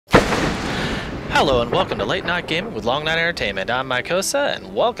Hello and welcome to Late Night Gaming with Long Night Entertainment. I'm Mycosa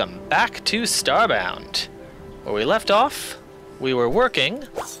and welcome back to Starbound. Where we left off, we were working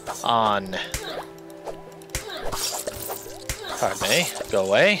on... Pardon me, go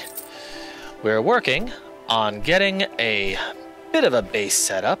away. We were working on getting a bit of a base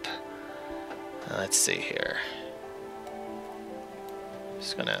set up. Let's see here.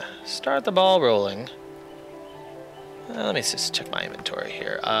 Just gonna start the ball rolling. Let me just check my inventory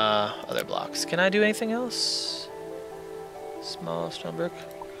here. Other blocks. Can I do anything else? Small stone brick.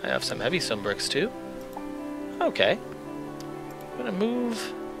 I have some heavy stone bricks too. Okay. I'm gonna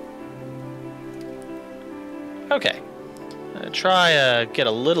move. Okay. I'm gonna try get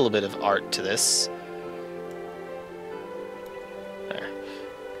a little bit of art to this. There.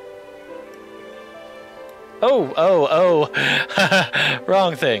 Oh!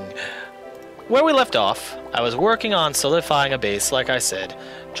 Wrong thing. Where we left off, I was working on solidifying a base, like I said,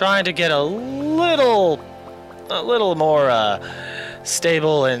 trying to get a little more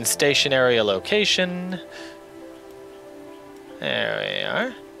stable and stationary a location. There we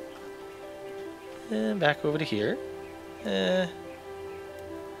are. And back over to here. Yeah,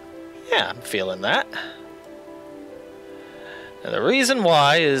 I'm feeling that. And the reason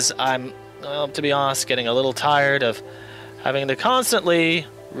why is I'm, well, to be honest, getting a little tired of having to constantly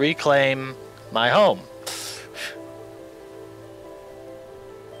reclaim my home.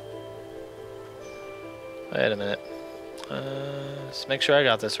 Wait a minute. Let's make sure I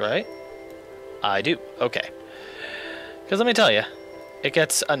got this right. I do. Okay. Because let me tell you, it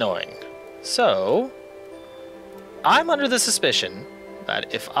gets annoying. So, I'm under the suspicion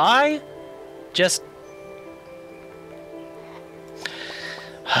that if I just...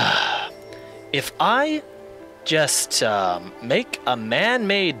 if I just make a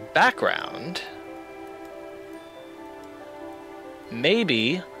man-made background,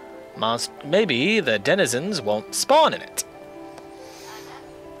 maybe the denizens won't spawn in it.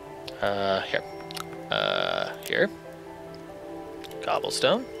 Here.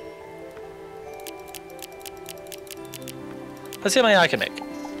 Cobblestone. Let's see how many I can make.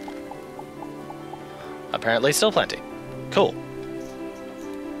 Apparently still plenty. Cool.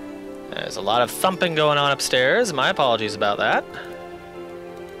 There's a lot of thumping going on upstairs. My apologies about that.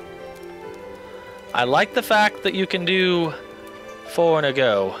 I like the fact that you can do 4 in a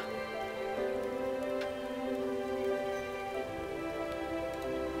go.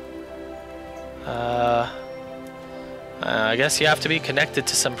 I guess you have to be connected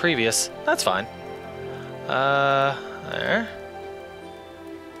to some previous. That's fine. There.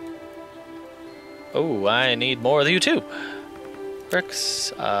 Oh, I need more of you too.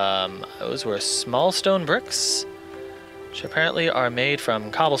 Bricks. Those were small stone bricks, which apparently are made from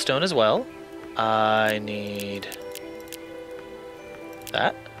cobblestone as well. I need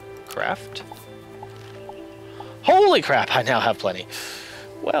that. Craft. Holy crap, I now have plenty.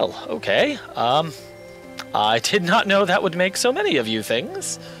 Well, okay. I did not know that would make so many of you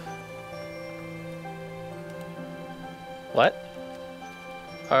things. What?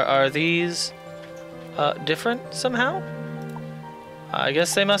 Are these different somehow? I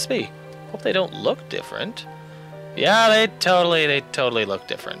guess they must be. Hope they don't look different. Yeah, they totally look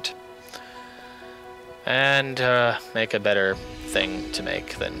different. And make a better thing to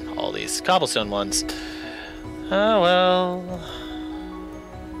make than all these cobblestone ones. Oh well.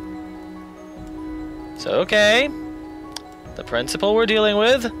 So okay. The principle we're dealing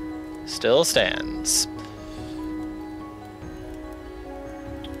with still stands.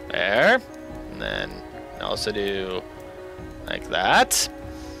 There. And then also do like that.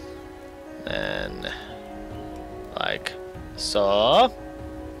 Then like so.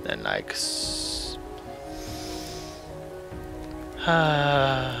 Then like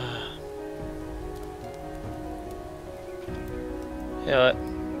you know what?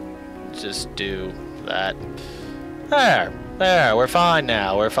 Just do that. There, we're fine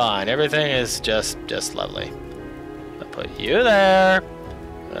now. We're fine. Everything is just lovely. I'll put you there.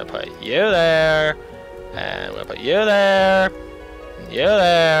 I'm gonna put you there. And I'm gonna put you there. And you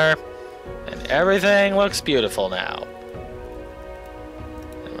there. And everything looks beautiful now.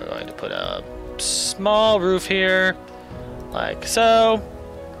 And we're going to put a small roof here. Like so.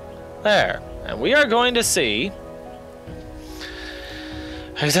 There. And we are going to see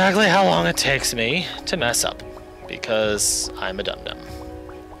exactly how long it takes me to mess up, because I'm a dum-dum.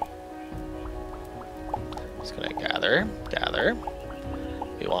 Just gonna gather.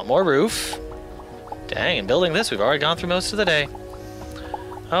 We want more roof. Dang, in building this, we've already gone through most of the day.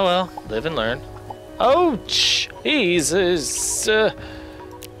 Oh well, live and learn. Oh, Jesus!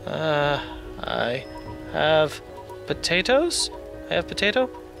 I have potatoes? I have potato?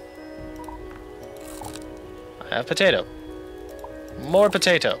 Have potato. More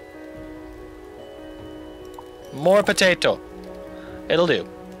potato. More potato. It'll do.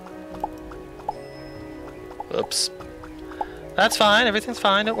 Oops. That's fine. Everything's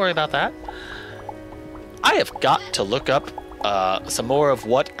fine. Don't worry about that. I have got to look up some more of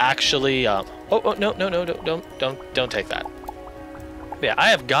what actually. No, don't take that. Yeah, I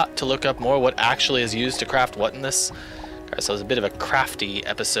have got to look up more what actually is used to craft what in this. Alright, so it's a bit of a crafty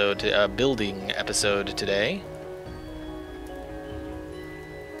episode, building episode today.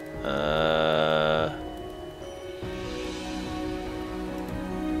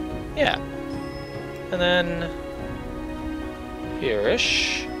 Yeah. And then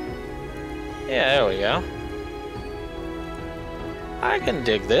here-ish. Yeah, there we go. I can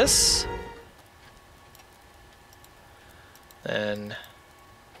dig this. Then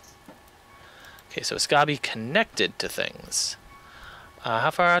okay, so it's gotta be connected to things. How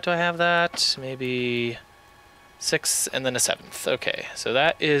far out do I have that? Maybe 6 and then a 7th. Okay, so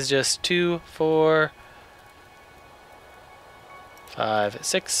that is just 2, 4, 5,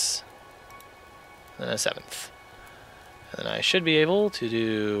 6, and then a 7th. And then I should be able to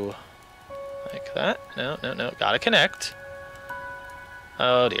do like that. No, gotta connect.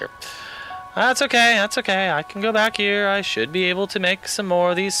 Oh dear. That's okay, that's okay. I can go back here. I should be able to make some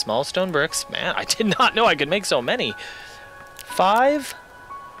more of these small stone bricks. Man, I did not know I could make so many. 5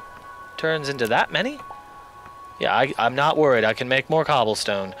 turns into that many? Yeah, I'm not worried. I can make more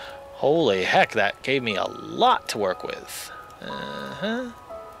cobblestone. Holy heck, that gave me a lot to work with.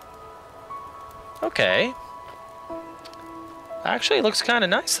 Okay. Actually, it looks kind of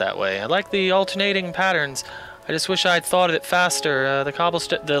nice that way. I like the alternating patterns. I just wish I'd thought of it faster.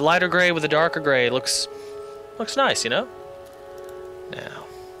 The lighter gray with the darker gray looks nice, you know? Now.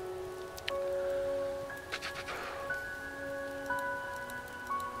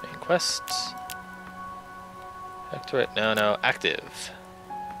 Main quests. Vectorate. No, active.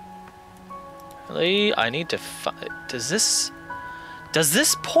 Really? I need to find... Does this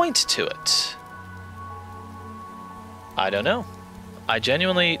point to it? I don't know. I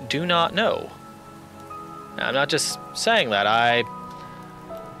genuinely do not know. I'm not just saying that.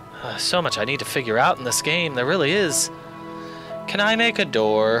 So much I need to figure out in this game. There really is. Can I make a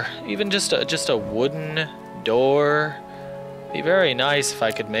door? Even just a wooden door? It'd be very nice if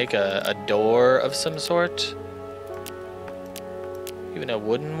I could make a door of some sort. Even a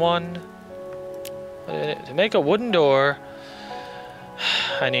wooden one. To make a wooden door,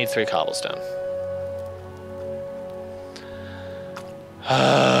 I need 3 cobblestone.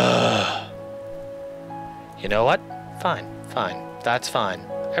 You know what? Fine. That's fine.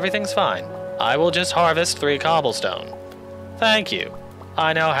 Everything's fine. I will just harvest 3 cobblestone. Thank you.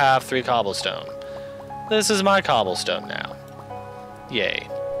 I now have 3 cobblestone. This is my cobblestone now. Yay.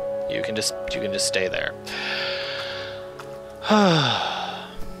 You can just stay there.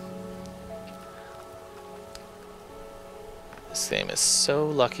 This game is so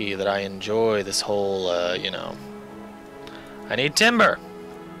lucky that I enjoy this whole, you know... I need timber!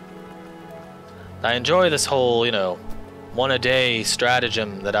 I enjoy this whole, you know, one-a-day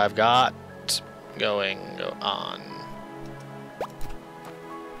stratagem that I've got going on.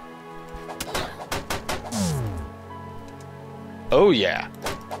 Oh yeah.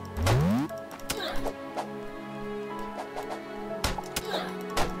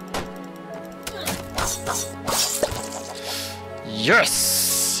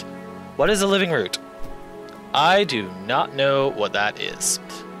 Yes! What is a living root? I do not know what that is.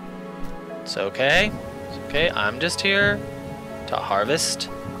 It's okay. It's okay. I'm just here to harvest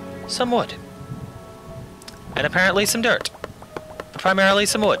some wood. And apparently some dirt. But primarily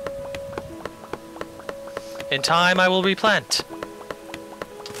some wood. In time, I will replant.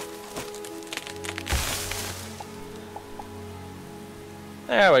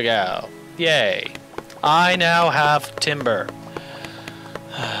 There we go. Yay. I now have timber.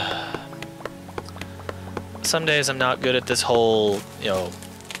 Some days I'm not good at this whole, you know...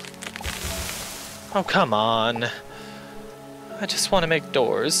 Oh, come on. I just want to make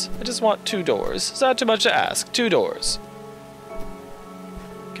doors. I just want 2 doors. Is that too much to ask? 2 doors.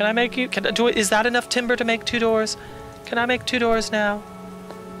 Can I make you... Is that enough timber to make 2 doors? Can I make 2 doors now?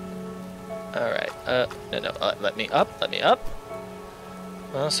 Alright. No. Let me up. Let me up.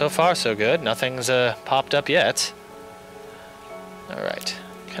 Well, so far so good. Nothing's popped up yet. Alright.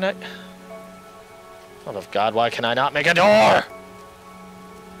 Can I... Oh, of God, why can I not make a door?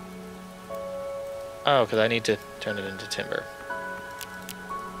 Oh, because I need to turn it into timber.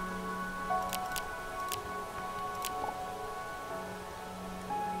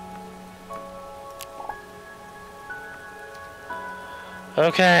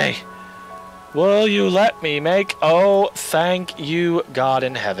 Okay. Will you let me make... Oh, thank you, God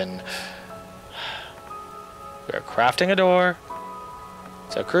in heaven. We're crafting a door.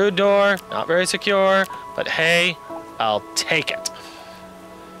 It's a crude door, not very secure, but hey, I'll take it.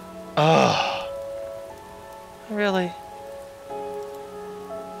 Oh. Really?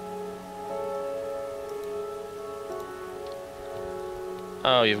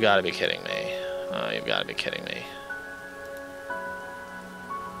 Oh, you've got to be kidding me. Oh, you've got to be kidding me.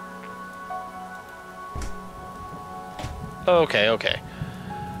 Okay, okay.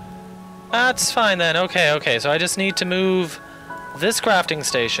 That's fine then. Okay, okay. So I just need to move this crafting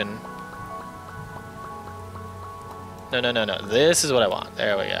station. No, no, no, no. This is what I want.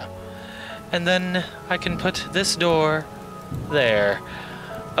 There we go. And then I can put this door there.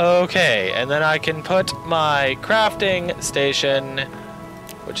 Okay, and then I can put my crafting station,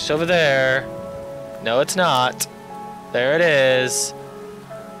 which is over there. No, it's not. There it is.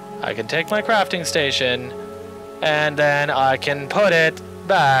 I can take my crafting station, and then I can put it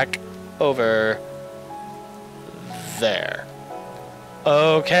back over there.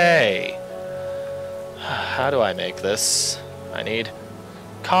 Okay. How do I make this? I need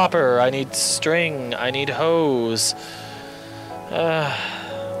copper, I need string, I need hose.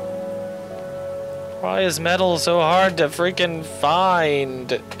 Why is metal so hard to freaking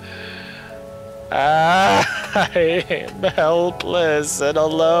find? I am helpless and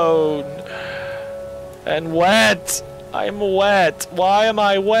alone. And wet. I'm wet. Why am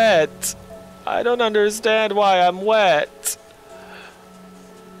I wet? I don't understand why I'm wet.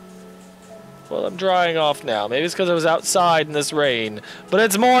 Well, I'm drying off now. Maybe it's because I was outside in this rain. But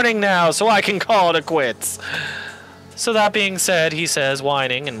it's morning now, so I can call it a quits. So that being said, he says,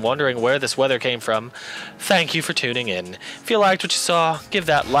 whining and wondering where this weather came from, thank you for tuning in. If you liked what you saw, give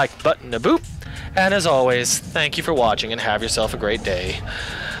that like button a boop. And as always, thank you for watching and have yourself a great day.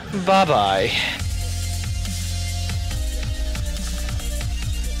 Bye-bye.